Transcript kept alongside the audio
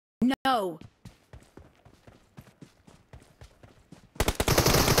No.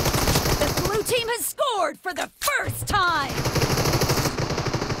 The blue team has scored for the first time!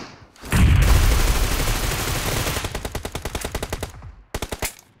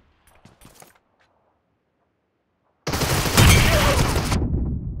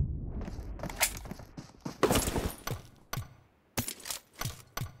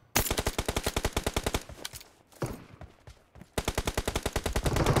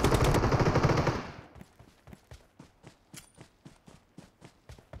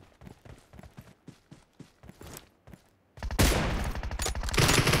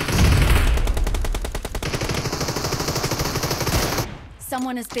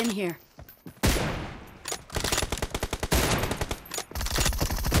 Someone has been here.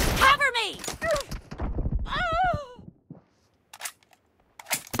 Cover me!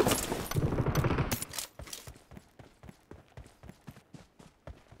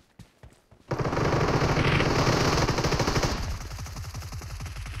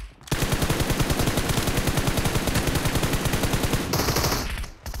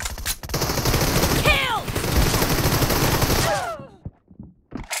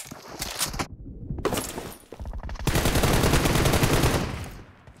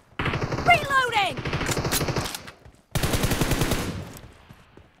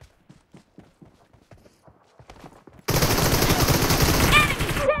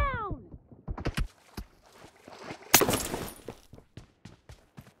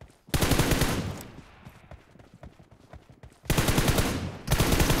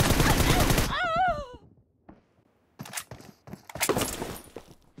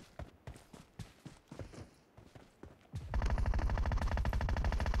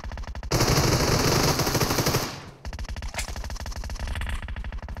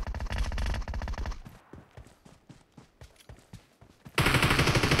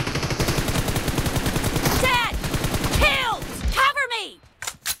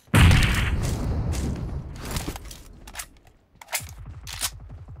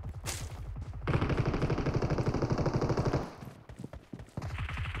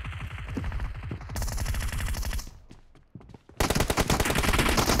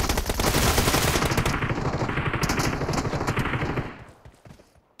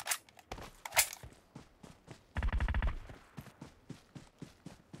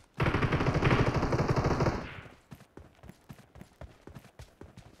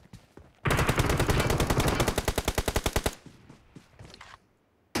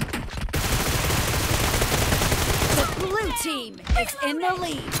 Team is in the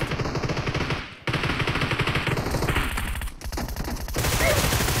lead.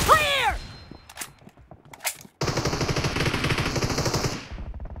 Clear!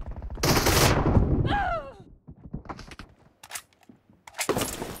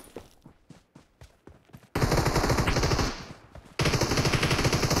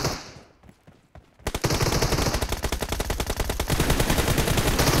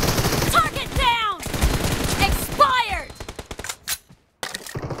 Target down! Expired!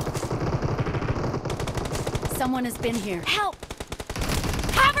 Someone has been here. Help!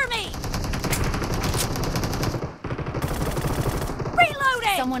 Cover me!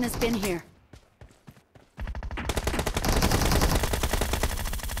 Reloading! Someone has been here.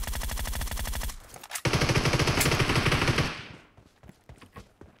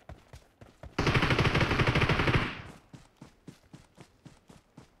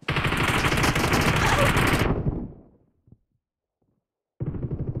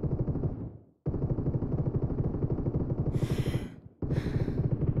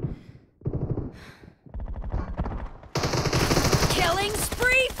 Killing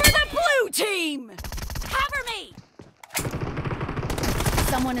spree for the blue team! Cover me!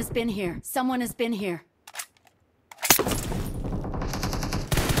 Someone has been here. Someone has been here.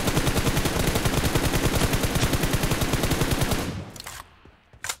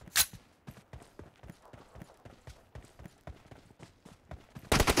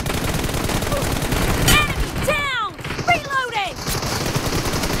 Enemy down! Reloading!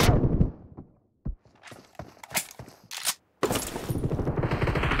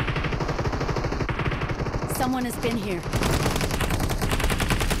 Someone has been here.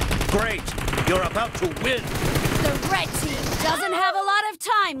 Great! You're about to win! The red team doesn't have a lot of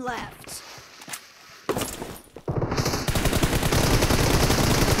time left.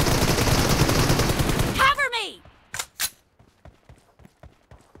 Cover me!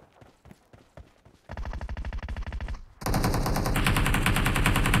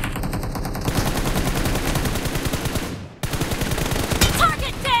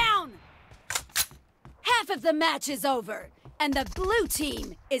 Target down! Half of the match is over, And the blue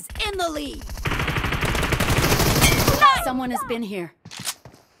team is in the lead. Someone has been here.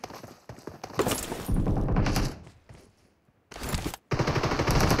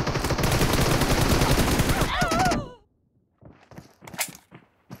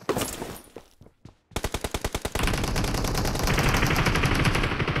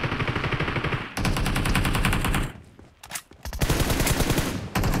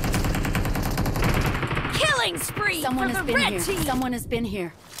 Killing spree Someone for has the been red here. team. Someone has been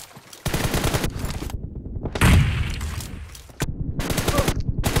here.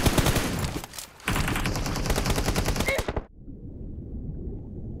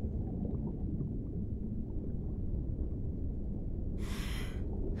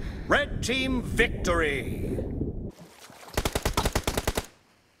 Red team victory!